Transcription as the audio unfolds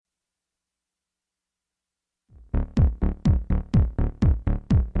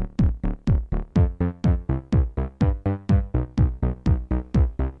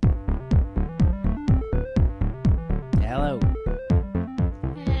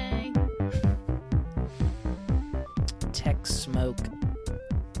Tech Smoke.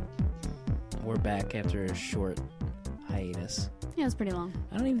 We're back after a short hiatus. Yeah, it's pretty long.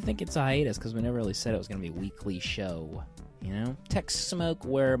 I don't even think it's a hiatus because we never really said it was going to be a weekly show. You know? Tech Smoke,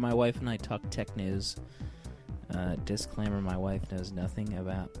 where my wife and I talk tech news. Disclaimer, my wife knows nothing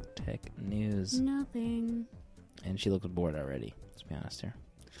about tech news. Nothing. And she looked bored already, let's be honest here.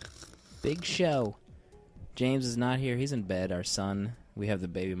 Big show. James is not here. He's in bed. Our son, we have the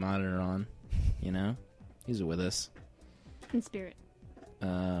baby monitor on. You know? He's with us. In spirit.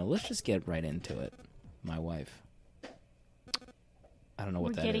 Let's just get right into it. My wife. I don't know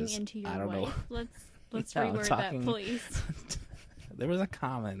what We're that is. getting into your I don't know. wife. Let's No, I'm reword talking- that, please. There was a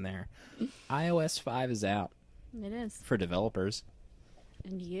comma in there. iOS 5 is out It is. for developers.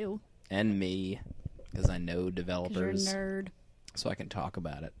 And you. And me. Because I know 'Cause developers. you're a nerd. So I can talk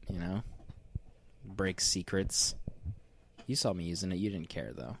about it, you know? Break secrets. You saw me using it. You didn't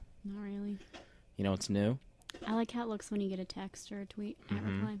care, though. Not really. You know what's new? I like how it looks when you get a text or a tweet at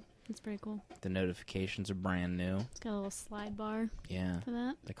reply. It's pretty cool. The notifications are brand new. It's got a little slide bar Yeah. for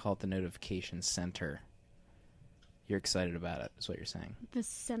that. They call it the notification center. You're excited about it, is what you're saying. The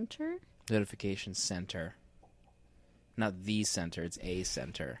center? Notification center. Not the center, it's a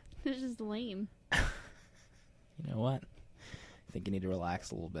center. It's just lame. You know what? I think you need to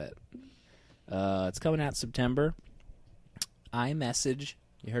relax a little bit. It's coming out September. iMessage.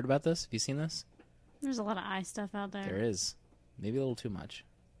 You heard about this? Have you seen this? There's a lot of eye stuff out there. There is. Maybe a little too much.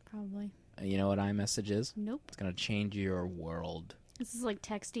 Probably. You know what iMessage is? Nope. It's going to change your world. This is like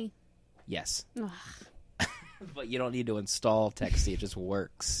texty. Yes. Ugh. But you don't need to install Texty. It just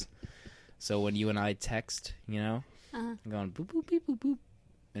works. So when you and I text, you know, Uh-huh. I'm going boop, boop, beep, boop, boop,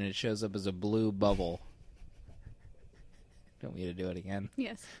 and it shows up as a blue bubble. Don't want me to do it again.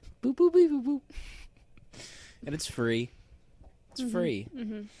 Yes. Boop, boop, beep, boop, boop. And it's free. It's free.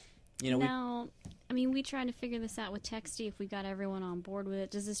 Mm-hmm. You know, Now, I mean, we tried to figure this out with Texty if we got everyone on board with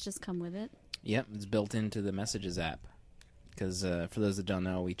it. Does this just come with it? Yep, it's built into the Messages app. Because for those that don't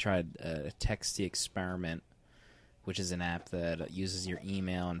know, we tried a Texty Experiment, which is an app that uses your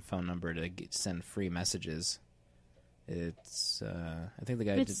email and phone number to send free messages. It's I think the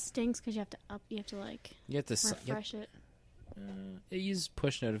guy It did. stinks because you have to like You have to refresh it. it uses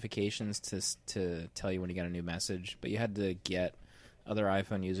push notifications to tell you when you got a new message, but you had to get other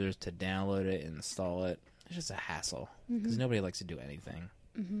iPhone users to download it and install it. It's just a hassle because nobody likes to do anything,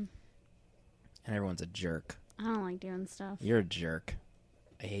 and everyone's a jerk. I don't like doing stuff. You're a jerk.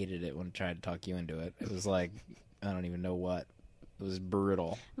 I hated it when I tried to talk you into it. It was like I don't even know what. It was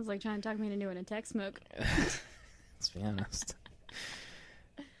brutal. It was like trying to talk me into doing a text smoke. Let's be honest.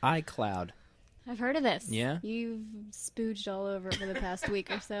 iCloud. I've heard of this. Yeah? You've spooged all over it for the past week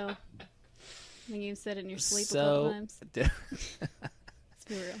or so. I think you've said it in your sleep a So- couple times. Let's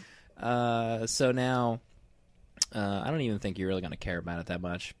be real. So now, I don't even think you're really going to care about it that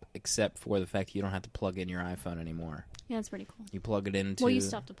much, except for the fact you don't have to plug in your iPhone anymore. Yeah, it's pretty cool. You plug it into. Well, you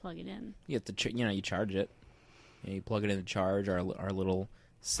still have to plug it in. You have to, you charge it. You plug it in to charge. Our little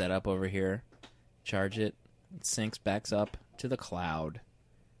setup over here. Charge it. It syncs, backs up to the cloud.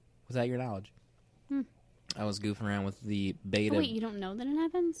 Without your knowledge. I was goofing around with the beta. Oh, wait, you don't know that it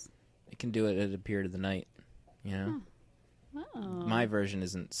happens? It can do it at a period of the night. You know. Oh. My version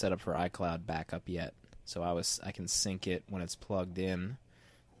isn't set up for iCloud backup yet, so I can sync it when it's plugged in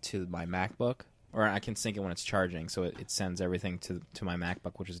to my MacBook, or I can sync it when it's charging, so it sends everything to my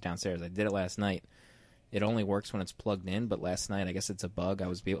MacBook, which is downstairs. I did it last night. It only works when it's plugged in, but last night, I guess it's a bug. I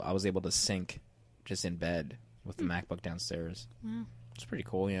was able to sync just in bed with the MacBook downstairs. Wow. It's pretty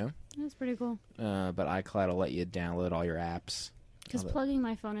cool, you know. That's pretty cool. But iCloud will let you download all your apps. Because plugging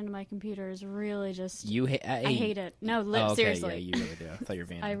my phone into my computer is really just... I I hate it. No, okay, seriously. Yeah, you really do. I thought you were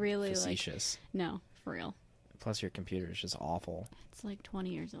being I really, facetious. No, for real. Plus, your computer is just awful. It's like 20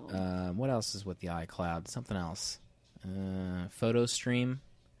 years old. What else is with the iCloud? Something else. Photo stream.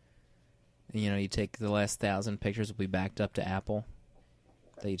 You know, you take the last 1,000 pictures will be backed up to Apple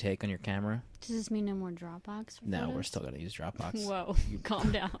that you take on your camera. Does this mean no more Dropbox for No, photos? we're still going to use Dropbox. Whoa,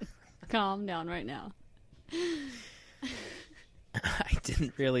 calm down. Calm down right now. I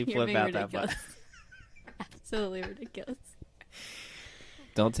didn't really You're flip being out that ridiculous. much. Absolutely ridiculous.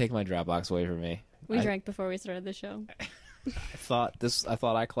 Don't take my Dropbox away from me. We I drank before we started the show. thought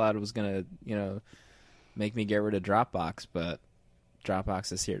iCloud was going to, make me get rid of Dropbox, but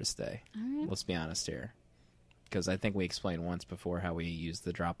Dropbox is here to stay. All right. Let's be honest here. Because I think we explained once before how we use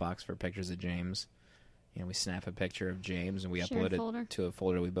the Dropbox for pictures of James. You know, we snap a picture of James and we Shared upload folder. it to a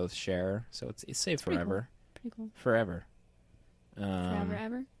folder we both share. So it's saved Pretty forever. Pretty cool. Forever. Forever,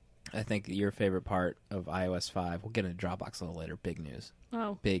 ever? I think your favorite part of iOS 5, we'll get into Dropbox a little later. Big news.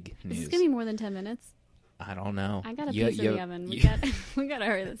 Oh. Big Is news. this going to be more than 10 minutes? I don't know. I got a pizza in the oven. We gotta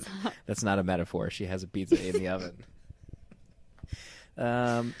hurry this up. That's not a metaphor. She has a pizza in the oven.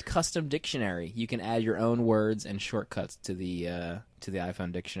 Custom dictionary. You can add your own words and shortcuts to the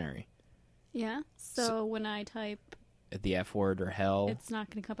iPhone dictionary. Yeah. So when I type The F word or hell, it's not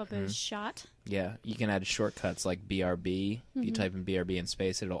going to come up as shot. Yeah, you can add shortcuts like BRB. If you type in BRB in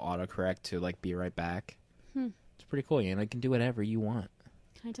space, it'll autocorrect to like be right back. It's pretty cool. You can do whatever you want.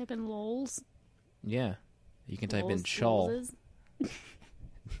 Can I type in lols? Yeah. You can type in Lols, chol. lolses?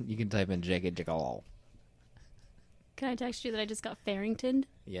 You can type in jigga jiggle. Can I text you that I just got Farrington?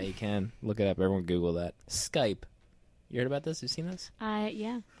 Yeah, you can. Look it up. Everyone Google that. Skype. You heard about this? You seen this?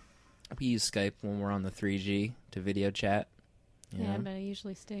 Yeah. We use Skype when we're on the 3G to video chat. You Yeah, know? but it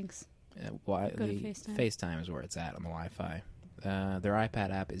usually stinks. Why Go to the FaceTime. FaceTime is where it's at on the Wi-Fi. Their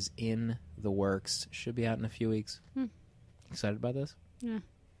iPad app is in the works. Should be out in a few weeks. Excited about this? Yeah.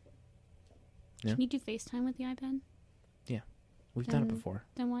 Yeah. Can you do FaceTime with the iPad? We've done it before.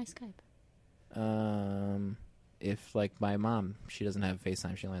 Then why Skype? If like my mom, she doesn't have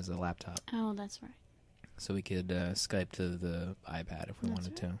FaceTime. She only has a laptop, Oh, that's right. so we could Skype to the iPad if we That's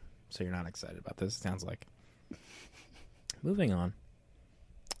wanted to. So you're not excited about this? It sounds like. Moving on.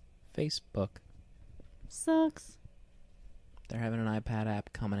 Facebook. Sucks. They're having an iPad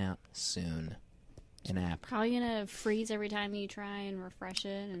app coming out soon. An app. Probably gonna freeze every time you try and refresh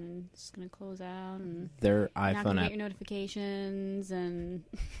it, and it's gonna close out, and Their you're not iPhone gonna app. get your notifications, and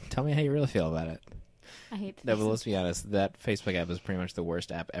Tell me how you really feel about it. I hate the No, but Facebook. let's be honest. That Facebook app is pretty much the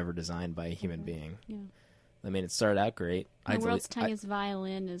worst app ever designed by a human being. Yeah. I mean, it started out great. The world's tiniest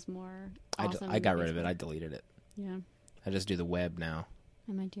violin is more awesome I than got rid of it. Facebook. I deleted it. Yeah, I just do the web now,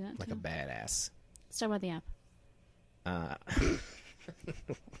 I might do that like too. a badass. Let's talk about the app.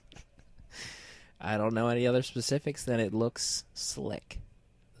 I don't know any other specifics than it looks slick.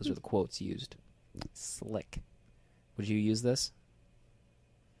 Those are the quotes used. Slick. Would you use this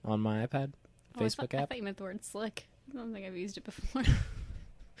on my iPad? Facebook I app? thought you meant the word slick. I don't think I've used it before.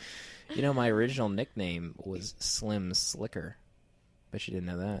 You know, my original nickname was Slim Slicker. Bet you didn't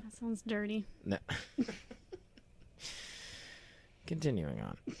know that. That sounds dirty. No. Continuing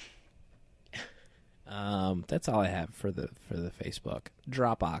on. That's all I have for the Facebook.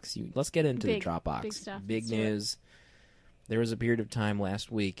 Dropbox. Let's get into the Dropbox. Big stuff. Big Let's do it. news. There was a period of time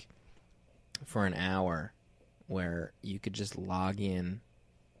last week for an hour where you could just log in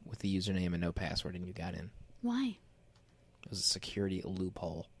with the username and no password, and you got in. Why? It was a security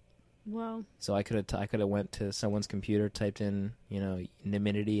loophole. Whoa. So I could have went to someone's computer, typed in,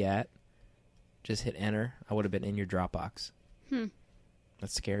 Nimidity at, just hit enter. I would have been in your Dropbox.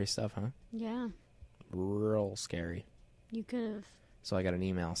 That's scary stuff, huh? Yeah. Real scary. You could have. So I got an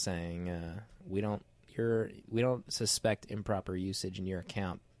email saying we don't suspect improper usage in your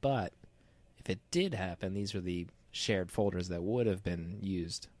account, but if it did happen, these are the shared folders that would have been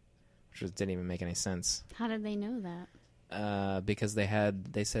used, which didn't even make any sense. How did they know that? Because they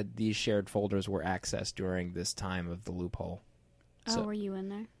said these shared folders were accessed during this time of the loophole. Oh, So were you in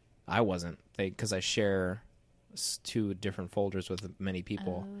there? I wasn't. Because I share two different folders with many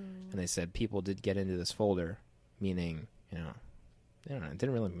people, and they said people did get into this folder, meaning, I don't know, it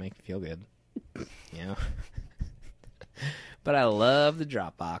didn't really make me feel good, But I love the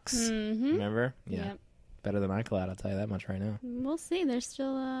Dropbox. Mm-hmm. Remember? Yeah. Yep. Better than iCloud, I'll tell you that much right now. We'll see. They're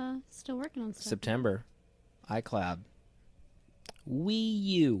still working on stuff. September, iCloud, Wii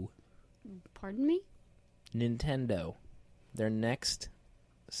U, Pardon me? Nintendo. Their next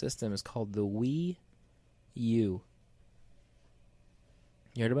system is called the Wii U.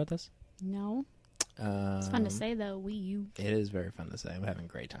 You heard about this? No. It's fun to say, though. Wii U. It is very fun to say. I'm having a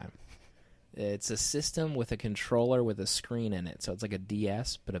great time. It's a system with a controller with a screen in it. So it's like a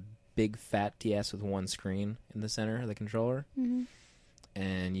DS, but a big fat DS with one screen in the center of the controller. Mm-hmm.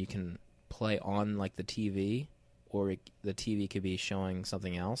 And you can play on like the TV, or the TV could be showing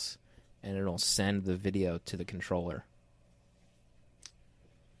something else, and it'll send the video to the controller.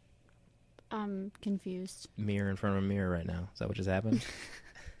 I'm confused. Mirror in front of a mirror right now. Is that what just happened?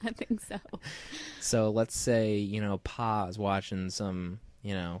 I think so. So let's say, Pa is watching some,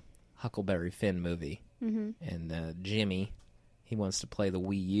 Huckleberry Finn movie, and Jimmy, he wants to play the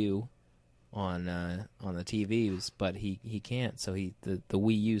Wii U on the TVs, but he can't. So the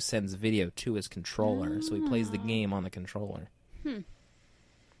Wii U sends video to his controller, so he plays the game on the controller.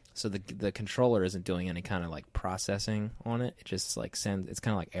 So the controller isn't doing any kind of like processing on it. It just like sends. It's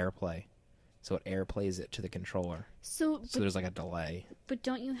kind of like AirPlay, so it AirPlays it to the controller. So there's like a delay. But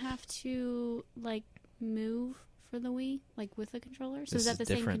don't you have to like move for the Wii, like with the controller? So is that the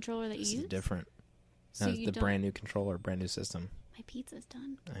same controller that you use? This is different. So No, it's the brand new controller, brand new system. My pizza's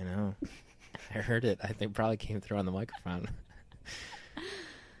done. I know. I heard it. I think probably came through on the microphone.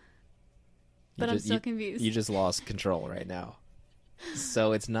 But I'm still confused. You just lost control right now.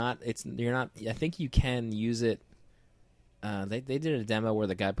 So you're not. I think you can use it. They did a demo where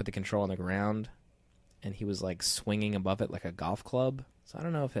the guy put the control on the ground, and he was like swinging above it like a golf club. So I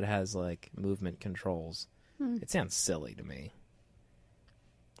don't know if it has like movement controls. It sounds silly to me.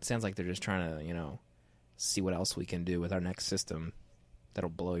 It sounds like they're just trying to, see what else we can do with our next system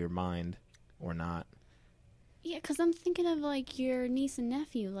that'll blow your mind or not. Yeah, because I'm thinking of like your niece and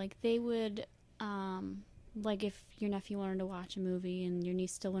nephew. Like they would, like if your nephew wanted to watch a movie and your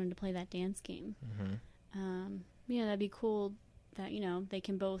niece still wanted to play that dance game. That'd be cool that, they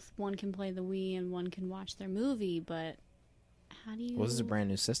can both, one can play the Wii and one can watch their movie, but how do you... Well, this is a brand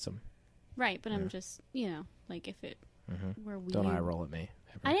new system. Right, but I'm just, like if it were Wii... Don't eye roll at me.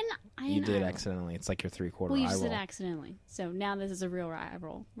 Ever. You did accidentally. It's like your 3/4 eye roll. Well, you just did accidentally. So now this is a real eye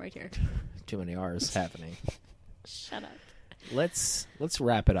roll right here. Too many R's happening. Shut up. Let's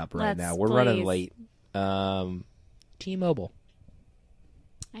wrap it up now. We're running late. T-Mobile.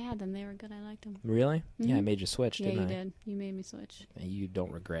 I had them. They were good. I liked them. Really? Mm-hmm. Yeah, I made you switch, didn't I? Yeah, you did. You made me switch. You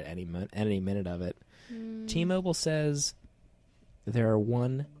don't regret any minute of it. T-Mobile says there are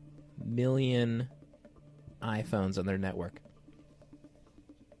 1 million iPhones on their network.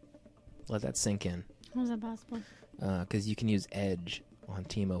 Let that sink in. How is that possible? Because you can use Edge on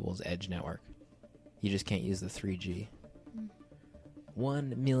T-Mobile's Edge network. You just can't use the 3G.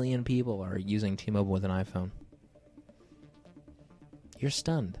 1 million people are using T-Mobile with an iPhone. You're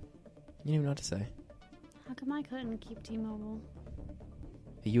stunned. You don't even know what to say. How come I couldn't keep T-Mobile?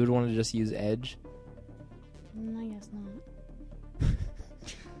 You would want to just use Edge? I guess not.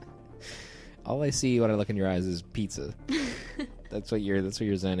 All I see when I look in your eyes is pizza. That's what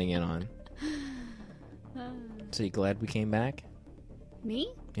you're zoning in on. So you glad we came back?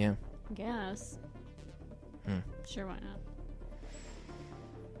 Me? Yeah. I guess. Sure, why not?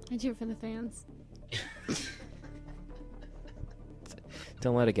 I do it for the fans.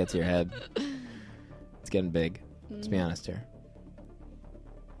 Don't let it get to your head. It's getting big. Let's be honest here.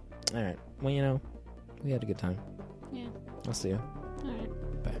 All right. Well, we had a good time. Yeah. I'll see you. All right.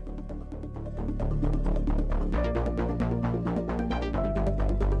 Bye.